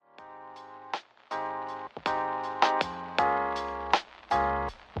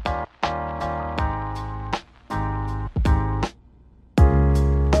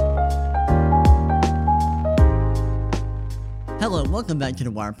welcome back to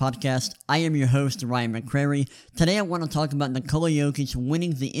the Wire Podcast. I am your host, Ryan McCrary. Today I want to talk about Nikola Jokic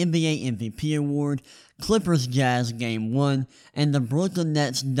winning the NBA MVP award, Clippers Jazz Game 1, and the Brooklyn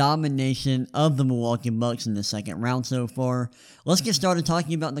Nets domination of the Milwaukee Bucks in the second round so far. Let's get started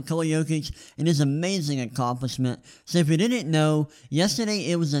talking about Nikola Jokic and his amazing accomplishment. So if you didn't know,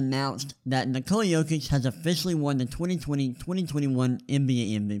 yesterday it was announced that Nikola Jokic has officially won the 2020-2021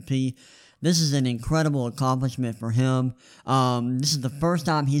 NBA MVP. This is an incredible accomplishment for him. This is the first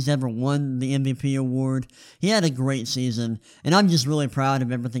time he's ever won the MVP award. He had a great season, and I'm just really proud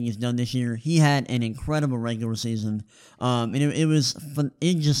of everything he's done this year. He had an incredible regular season, and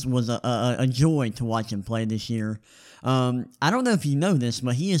it just was a joy to watch him play this year. I don't know if you know this,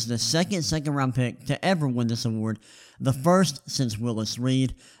 but he is the second round pick to ever win this award. The first since Willis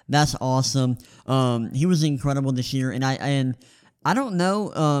Reed. That's awesome. He was incredible this year, and I don't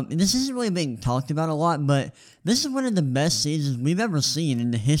know, this isn't really being talked about a lot, but this is one of the best seasons we've ever seen in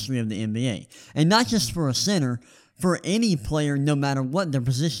the history of the NBA. And not just for a center, for any player, no matter what their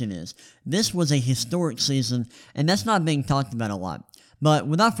position is. This was a historic season, and that's not being talked about a lot. But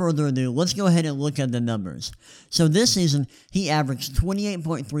without further ado, let's go ahead and look at the numbers. So this season, he averaged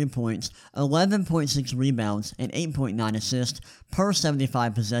 28.3 points, 11.6 rebounds, and 8.9 assists per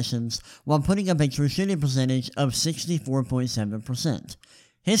 75 possessions, while putting up a true shooting percentage of 64.7%.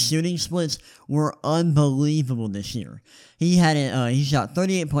 His shooting splits were unbelievable this year. He shot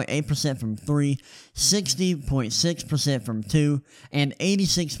 38.8% from 3, 60.6% from 2, and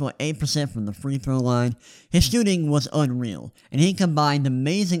 86.8% from the free throw line. His shooting was unreal, and he combined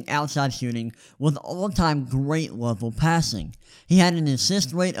amazing outside shooting with all-time great level passing. He had an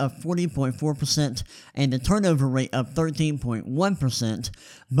assist rate of 40.4% and a turnover rate of 13.1%.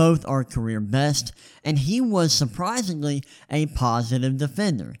 Both are career best, and he was surprisingly a positive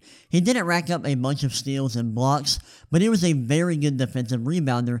defender. He didn't rack up a bunch of steals and blocks, but he was a very good defensive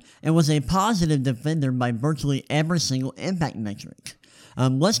rebounder and was a positive defender by virtually every single impact metric.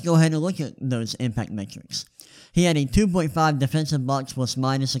 Let's go ahead and look at those impact metrics. He had a 2.5 defensive blocks plus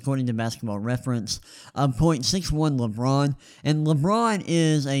minus according to Basketball Reference, a .61 LeBron, and LeBron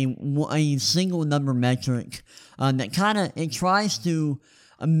is a single number metric that it tries to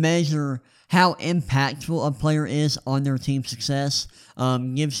measure how impactful a player is on their team's success.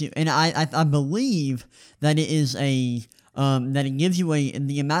 Gives you, and I believe that it is that it gives you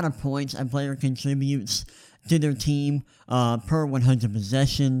the amount of points a player contributes to their team per 100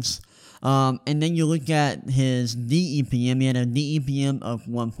 possessions. And then you look at his DEPM. He had a DEPM of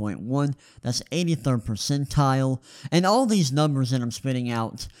 1.1. That's 83rd percentile. And all these numbers that I'm spitting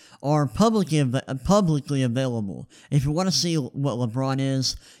out are publicly available. If you want to see what LeBron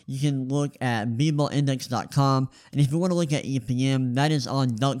is, you can look at bbballindex.com. And if you want to look at EPM, that is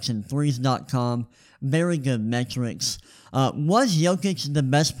on dunksandthrees.com. Very good metrics. Was Jokic the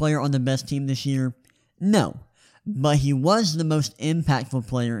best player on the best team this year? No. But he was the most impactful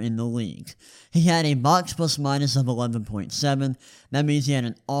player in the league. He had a box plus minus of 11.7. That means he had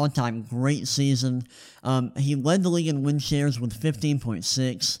an all-time great season. He led the league in win shares with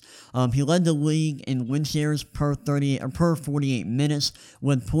 15.6. He led the league in win shares per 48 minutes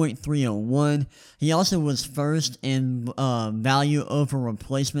with .301. He also was first in value over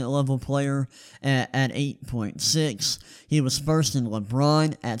replacement level player at 8.6. He was first in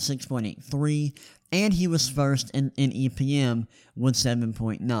LeBron at 6.83. And he was first in EPM with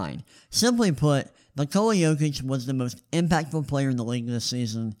 7.9. Simply put, Nikola Jokic was the most impactful player in the league this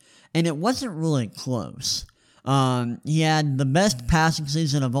season, and it wasn't really close. He had the best passing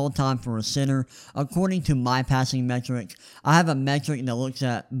season of all time for a center, according to my passing metric. I have a metric that looks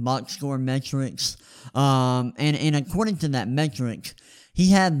at box score metrics, and according to that metric,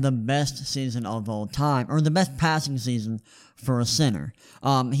 he had the best season of all time, or the best passing season for a center.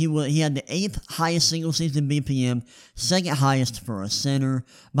 He had the 8th highest single season BPM, second highest for a center,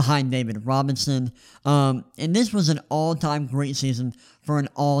 behind David Robinson. And this was an all-time great season for an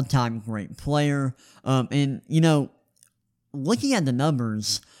all-time great player. And looking at the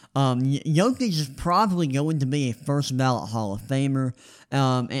numbers, Jokic is probably going to be a first ballot Hall of Famer.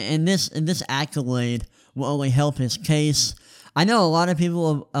 And this accolade will only help his case. I know a lot of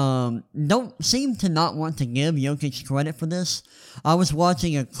people don't seem to not want to give Jokic credit for this. I was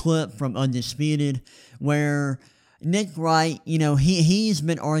watching a clip from Undisputed where Nick Wright, he's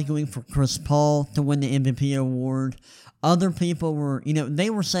been arguing for Chris Paul to win the MVP award. Other people were, they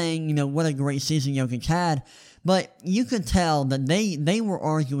were saying, what a great season Jokic had. But you could tell that they were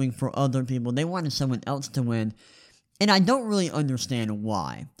arguing for other people. They wanted someone else to win. And I don't really understand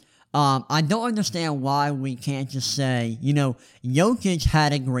why. I don't understand why we can't just say, Jokic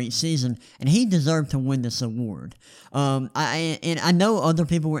had a great season and he deserved to win this award. I know other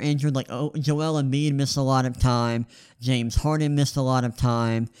people were injured, like Joel Embiid missed a lot of time, James Harden missed a lot of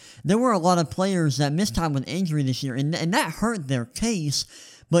time. There were a lot of players that missed time with injury this year, and that hurt their case.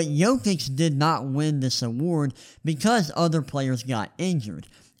 But Jokic did not win this award because other players got injured.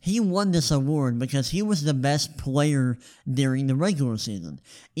 He won this award because he was the best player during the regular season.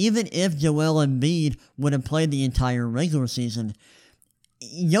 Even if Joel Embiid would have played the entire regular season,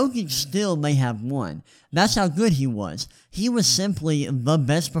 Jokic still may have won. That's how good he was. He was simply the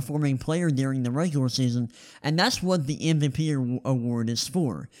best performing player during the regular season, and that's what the MVP award is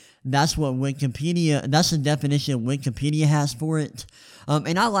for. That's what that's the definition Wikipedia has for it.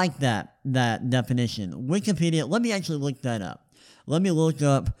 And I like that definition. Wikipedia, let me actually look that up. Let me look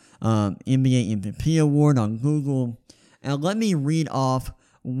up NBA MVP award on Google, and let me read off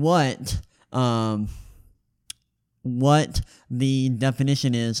what the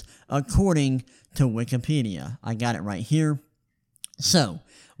definition is according to Wikipedia. I got it right here. So,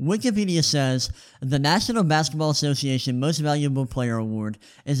 Wikipedia says, the National Basketball Association Most Valuable Player Award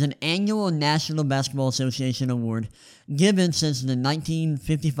is an annual National Basketball Association award given since the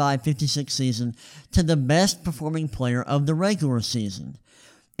 1955-56 season to the best performing player of the regular season.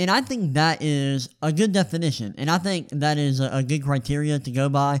 And I think that is a good definition, and I think that is a good criteria to go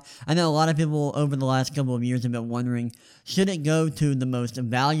by. I know a lot of people over the last couple of years have been wondering, should it go to the most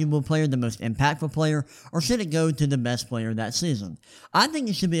valuable player, the most impactful player, or should it go to the best player that season? I think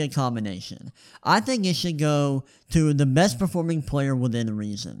it should be a combination. I think it should go to the best performing player within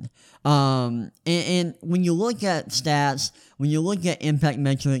reason. And when you look at stats, when you look at impact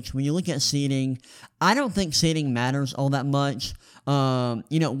metrics, when you look at seeding, I don't think seeding matters all that much.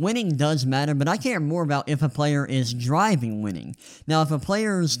 Winning does matter, but I care more about if a player is driving winning. Now, if a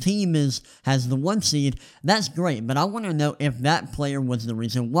player's team has the 1 seed, that's great, but I want to know if that player was the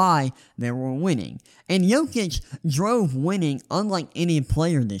reason why they were winning. And Jokic drove winning unlike any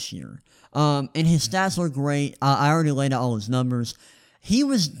player this year. And his stats are great. I already laid out all his numbers. He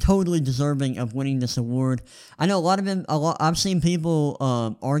was totally deserving of winning this award. I know I've seen people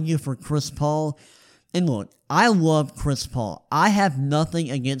argue for Chris Paul. And look, I love Chris Paul. I have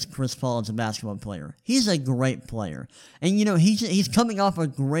nothing against Chris Paul as a basketball player. He's a great player. And, he's coming off a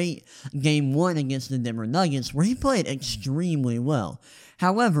great Game 1 against the Denver Nuggets where he played extremely well.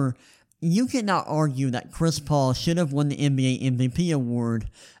 However, you cannot argue that Chris Paul should have won the NBA MVP award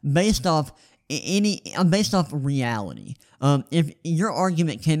based off reality. If your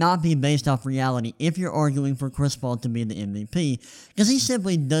argument cannot be based off reality, if you're arguing for Chris Paul to be the MVP, because he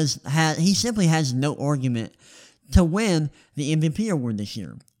simply has no argument to win the MVP award this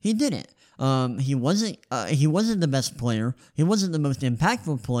year. He didn't. He wasn't the best player. He wasn't the most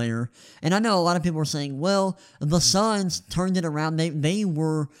impactful player. And I know a lot of people are saying, well, the Suns turned it around. They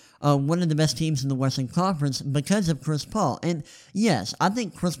were one of the best teams in the Western Conference because of Chris Paul. And yes, I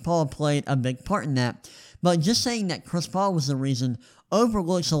think Chris Paul played a big part in that. But just saying that Chris Paul was the reason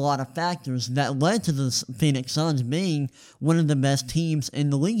overlooks a lot of factors that led to the Phoenix Suns being one of the best teams in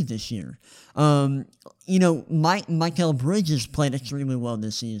the league this year. Mikal Bridges played extremely well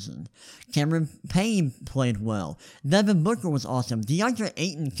this season. Cameron Payne played well. Devin Booker was awesome. DeAndre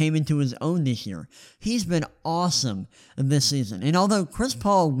Ayton came into his own this year. He's been awesome this season. And although Chris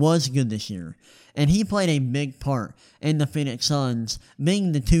Paul was good this year, and he played a big part in the Phoenix Suns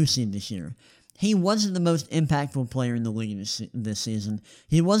being the 2 seed this year, he wasn't the most impactful player in the league this season.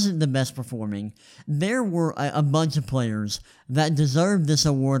 He wasn't the best performing. There were a bunch of players that deserved this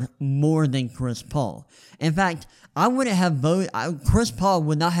award more than Chris Paul. In fact, I wouldn't have voted. Chris Paul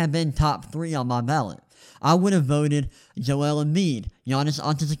would not have been top 3 on my ballot. I would have voted Joel Embiid, Giannis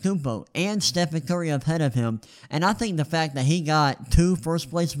Antetokounmpo, and Stephen Curry ahead of him. And I think the fact that he got 2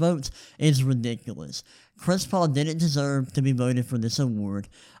 first-place votes is ridiculous. Chris Paul didn't deserve to be voted for this award.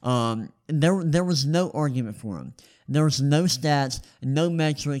 There was no argument for him. There was no stats, no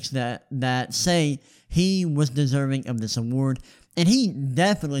metrics that say he was deserving of this award. And he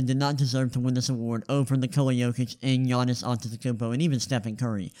definitely did not deserve to win this award over Nikola Jokic and Giannis Antetokounmpo and even Stephen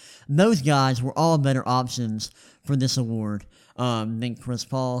Curry. Those guys were all better options for this award than Chris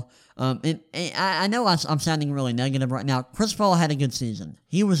Paul. And I know I'm sounding really negative right now. Chris Paul had a good season.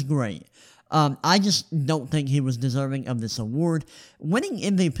 He was great. I just don't think he was deserving of this award. Winning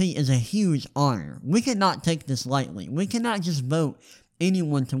MVP is a huge honor. We cannot take this lightly. We cannot just vote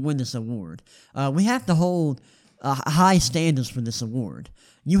anyone to win this award. We have to hold high standards for this award.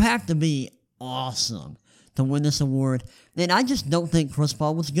 You have to be awesome to win this award. And I just don't think Chris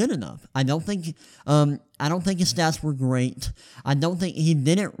Paul was good enough. I don't think his stats were great. I don't think he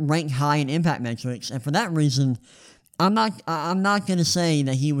didn't rank high in impact metrics, and for that reason, I'm not going to say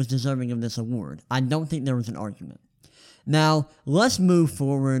that he was deserving of this award. I don't think there was an argument. Now, let's move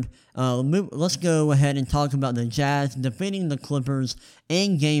forward. Let's go ahead and talk about the Jazz defeating the Clippers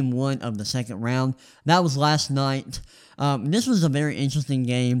in Game 1 of the second round. That was last night. This was a very interesting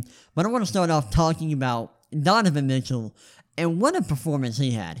game, but I want to start off talking about Donovan Mitchell and what a performance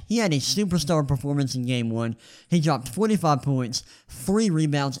he had. He had a superstar performance in Game 1. He dropped 45 points, 3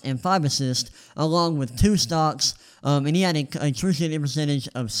 rebounds, and 5 assists, along with 2 stocks, and he had a true shooting percentage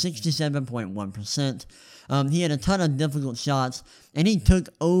of 67.1%. He had a ton of difficult shots, and he took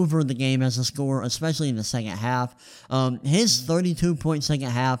over the game as a scorer, especially in the second half. His 32-point second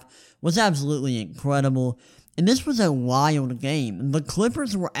half was absolutely incredible. And this was a wild game. The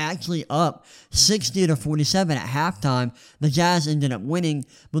Clippers were actually up 60-47 at halftime. The Jazz ended up winning,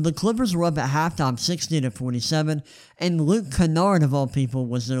 but the Clippers were up at halftime 60-47, and Luke Kennard, of all people,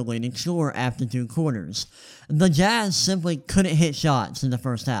 was their leading scorer after 2 quarters. The Jazz simply couldn't hit shots in the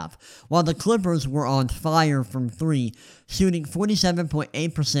first half, while the Clippers were on fire from 3, shooting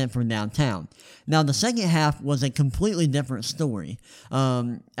 47.8% from downtown. Now, the second half was a completely different story,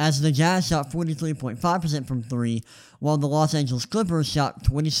 as the Jazz shot 43.5% from 3, while the Los Angeles Clippers shot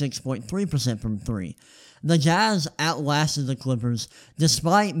 26.3% from 3. The Jazz outlasted the Clippers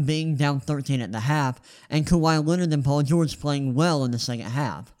despite being down 13 at the half, and Kawhi Leonard and Paul George playing well in the second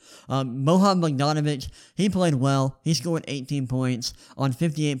half. Bojan Bogdanovic, he played well. He scored 18 points on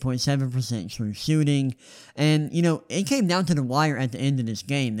 58.7% true shooting. And, it came down to the wire at the end of this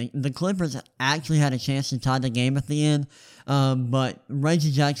game. The Clippers actually had a chance to tie the game at the end, but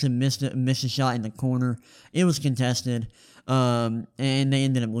Reggie Jackson missed a shot in the corner. It was contested. And they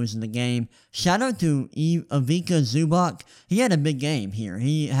ended up losing the game. Shout out to Ivica Zubac. He had a big game here.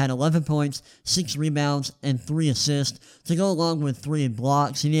 He had 11 points, 6 rebounds, and 3 assists to go along with 3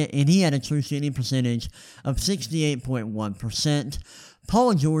 blocks, and he had a true shooting percentage of 68.1%.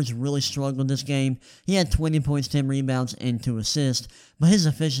 Paul George really struggled this game. He had 20 points, 10 rebounds, and 2 assists, but his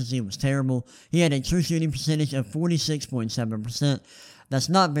efficiency was terrible. He had a true shooting percentage of 46.7%. That's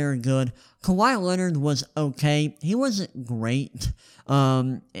not very good. Kawhi Leonard was okay. He wasn't great.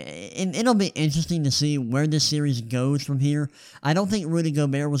 And it'll be interesting to see where this series goes from here. I don't think Rudy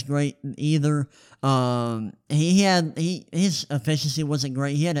Gobert was great either. His efficiency wasn't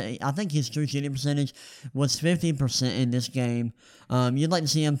great. I think his true shooting percentage was 50% in this game. You'd like to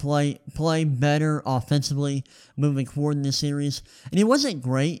see him play better offensively moving forward in this series. And he wasn't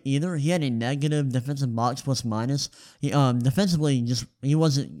great either. He had a negative defensive box plus minus. Defensively, he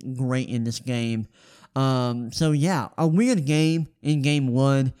wasn't great in this game. So yeah, a weird game in Game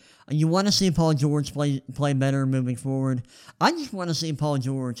 1. You want to see Paul George play better moving forward. I just want to see Paul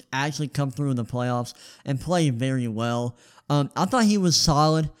George actually come through in the playoffs and play very well. I thought he was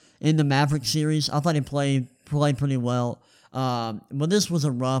solid in the Mavericks series. I thought he played pretty well. But this was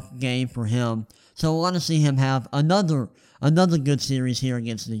a rough game for him. So I want to see him have another good series here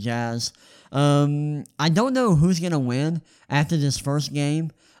against the Jazz. I don't know who's going to win after this first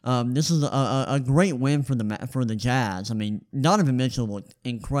game. This is a great win for the Jazz. I mean, Donovan Mitchell looked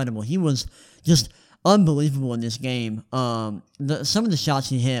incredible. He was just unbelievable in this game. Some of the shots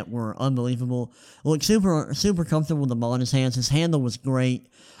he hit were unbelievable. Looked super comfortable with the ball in his hands. His handle was great.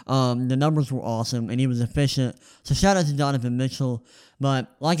 The numbers were awesome, and he was efficient. So shout out to Donovan Mitchell.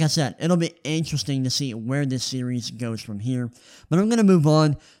 But like I said, it'll be interesting to see where this series goes from here. But I'm going to move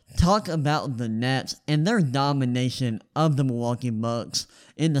on, talk about the Nets and their domination of the Milwaukee Bucks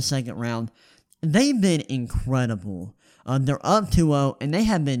in the second round. They've been incredible. They're up 2-0, and they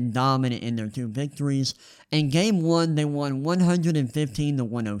have been dominant in their 2 victories. In Game 1, they won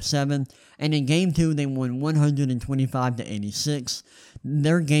 115-107, and in Game 2, they won 125-86.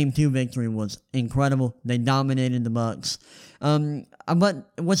 Their Game 2 victory was incredible. They dominated the Bucks.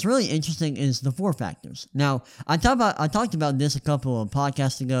 But what's really interesting is the 4 factors. Now, I talked about this a couple of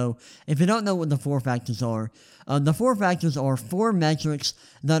podcasts ago. If you don't know what the 4 factors are, the 4 factors are 4 metrics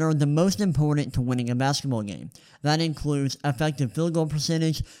that are the most important to winning a basketball game. That includes effective field goal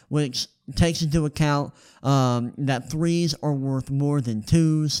percentage, which takes into account that 3s are worth more than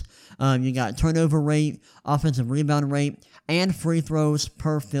 2s. You got turnover rate, offensive rebound rate, and free throws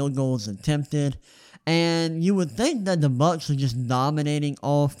per field goals attempted. And you would think that the Bucks are just dominating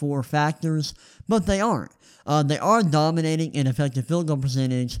all 4 factors, but they aren't. They are dominating in effective field goal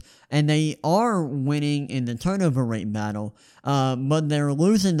percentage, and they are winning in the turnover rate battle, but they're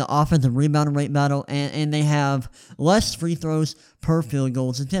losing the offensive rebound rate battle, and they have less free throws per field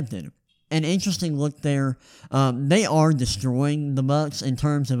goals attempted. an interesting look there. They are destroying the Bucks in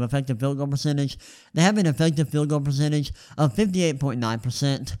terms of effective field goal percentage. They have an effective field goal percentage of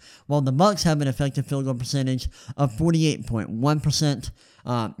 58.9%, while the Bucks have an effective field goal percentage of 48.1%.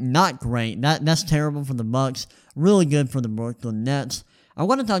 Not great. That's terrible for the Bucks. Really good for the Brooklyn Nets. I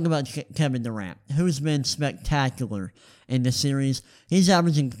want to talk about Kevin Durant, who's been spectacular in this series. He's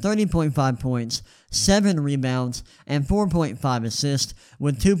averaging 30.5 points, 7 rebounds, and 4.5 assists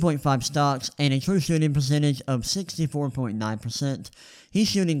with 2.5 stocks and a true shooting percentage of 64.9%. He's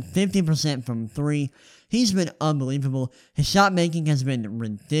shooting 50% from 3. He's been unbelievable. His shot making has been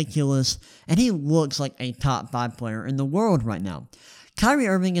ridiculous, and he looks like a top 5 player in the world right now. Kyrie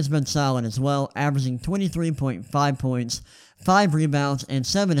Irving has been solid as well, averaging 23.5 points, 5 rebounds, and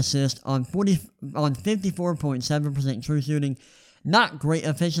 7 assists on 54.7% true shooting. Not great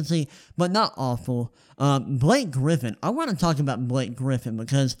efficiency, but not awful. Blake Griffin. I want to talk about Blake Griffin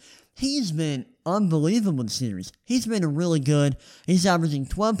because he's been unbelievable this series. He's been really good. He's averaging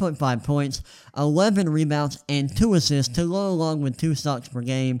 12.5 points, 11 rebounds, and 2 assists to go along with 2 stocks per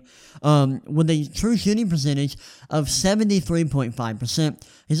game, with a true shooting percentage of 73.5%.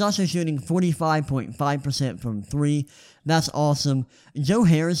 He's also shooting 45.5% from 3. That's awesome. Joe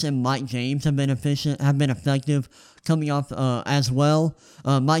Harris and Mike James have been effective coming off as well.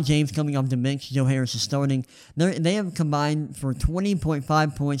 Mike James coming off the bench. Joe Harris is starting. They have combined for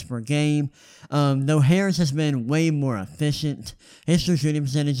 20.5 points per game. Though Harris has been way more efficient, his true shooting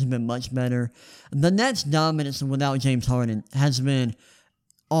percentage has been much better. The Nets' dominance without James Harden has been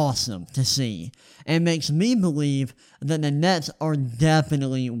awesome to see, and makes me believe that the Nets are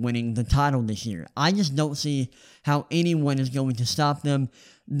definitely winning the title this year. I just don't see how anyone is going to stop them.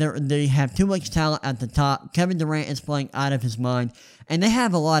 They have too much talent at the top. Kevin Durant is playing out of his mind, and they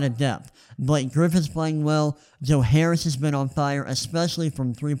have a lot of depth. Blake Griffin's playing well. Joe Harris has been on fire, especially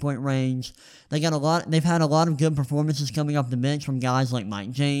from 3-point range. They've had a lot of good performances coming off the bench from guys like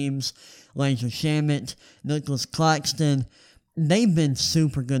Mike James, Landry Shamet, Nicholas Claxton. They've been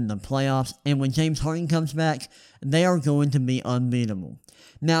super good in the playoffs, and when James Harden comes back, they are going to be unbeatable.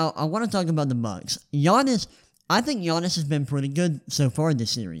 Now, I want to talk about the Bucks. I think Giannis has been pretty good so far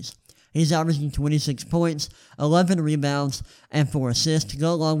this series. He's averaging 26 points, 11 rebounds, and 4 assists to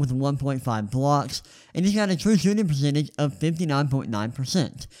go along with 1.5 blocks, and he's got a true shooting percentage of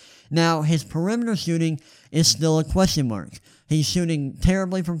 59.9%. Now, his perimeter shooting is still a question mark. He's shooting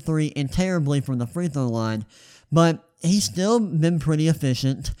terribly from 3 and terribly from the free throw line, but he's still been pretty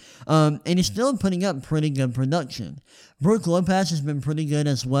efficient, and he's still putting up pretty good production. Brook Lopez has been pretty good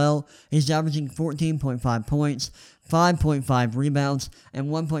as well. He's averaging 14.5 points, 5.5 rebounds, and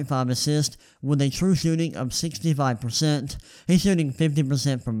 1.5 assists with a true shooting of 65%. He's shooting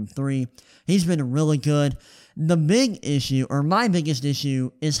 50% from 3. He's been really good. The big issue, or my biggest issue,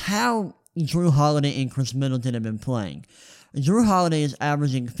 is how Jrue Holiday and Chris Middleton have been playing. Jrue Holiday is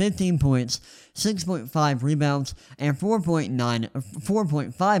averaging 15 points, 6.5 rebounds, and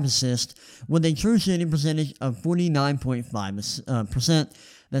 4.5 assists with a true shooting percentage of 49.5%.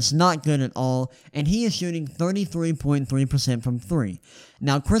 That's not good at all, and he is shooting 33.3% from 3.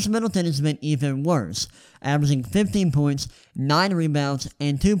 Now, Chris Middleton has been even worse, averaging 15 points, 9 rebounds,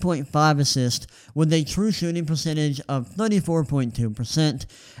 and 2.5 assists with a true shooting percentage of 34.2%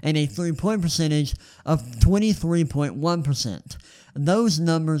 and a 3-point percentage of 23.1%. Those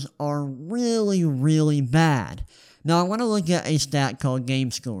numbers are really, really bad. Now, I want to look at a stat called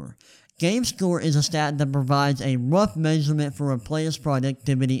Game Score. Game Score is a stat that provides a rough measurement for a player's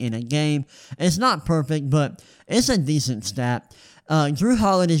productivity in a game. It's not perfect, but it's a decent stat. Jrue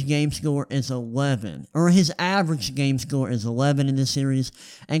Holiday's game score is 11, or his average game score is 11 in this series,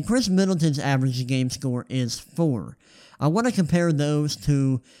 and Chris Middleton's average game score is 4. I want to compare those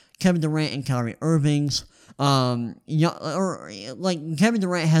to Kevin Durant and Kyrie Irving's. Kevin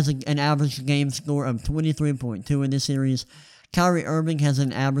Durant has an average game score of 23.2 in this series. Kyrie Irving has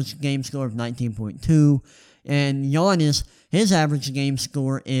an average game score of 19.2, and Giannis, his average game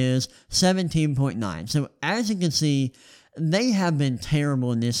score is 17.9. So as you can see, they have been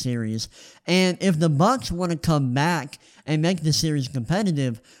terrible in this series, and if the Bucks want to come back and make the series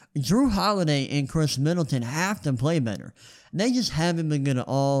competitive, Jrue Holiday and Chris Middleton have to play better. They just haven't been good at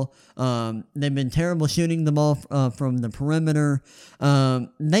all. They've been terrible shooting the ball from the perimeter.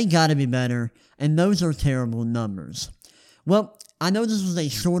 They got to be better, and those are terrible numbers. Well, I know this was a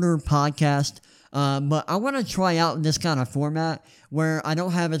shorter podcast, but I want to try out this kind of format where I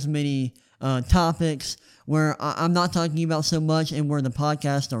don't have as many topics, where I'm not talking about so much and where the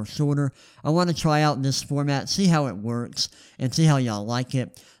podcasts are shorter. I want to try out this format, see how it works, and see how y'all like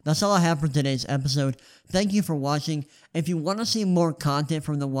it. That's all I have for today's episode. Thank you for watching. If you want to see more content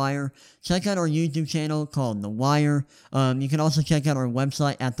from The Wire, check out our YouTube channel called The Wire. You can also check out our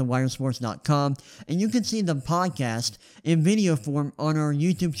website at thewiresports.com, and you can see the podcast in video form on our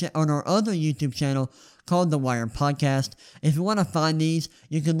on our other YouTube channel called The Wire Podcast. If you want to find these,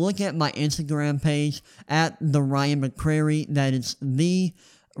 you can look at my Instagram page at the Ryan McCrary. That is the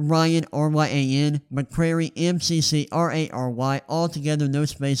Ryan, R-Y-A-N, McCrary, M-C-C-R-A-R-Y, all together, no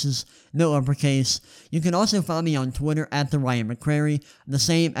spaces, no uppercase. You can also find me on Twitter at the Ryan McCrary, the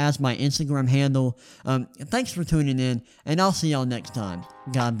same as my Instagram handle. Thanks for tuning in, and I'll see y'all next time.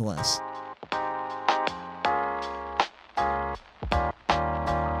 God bless.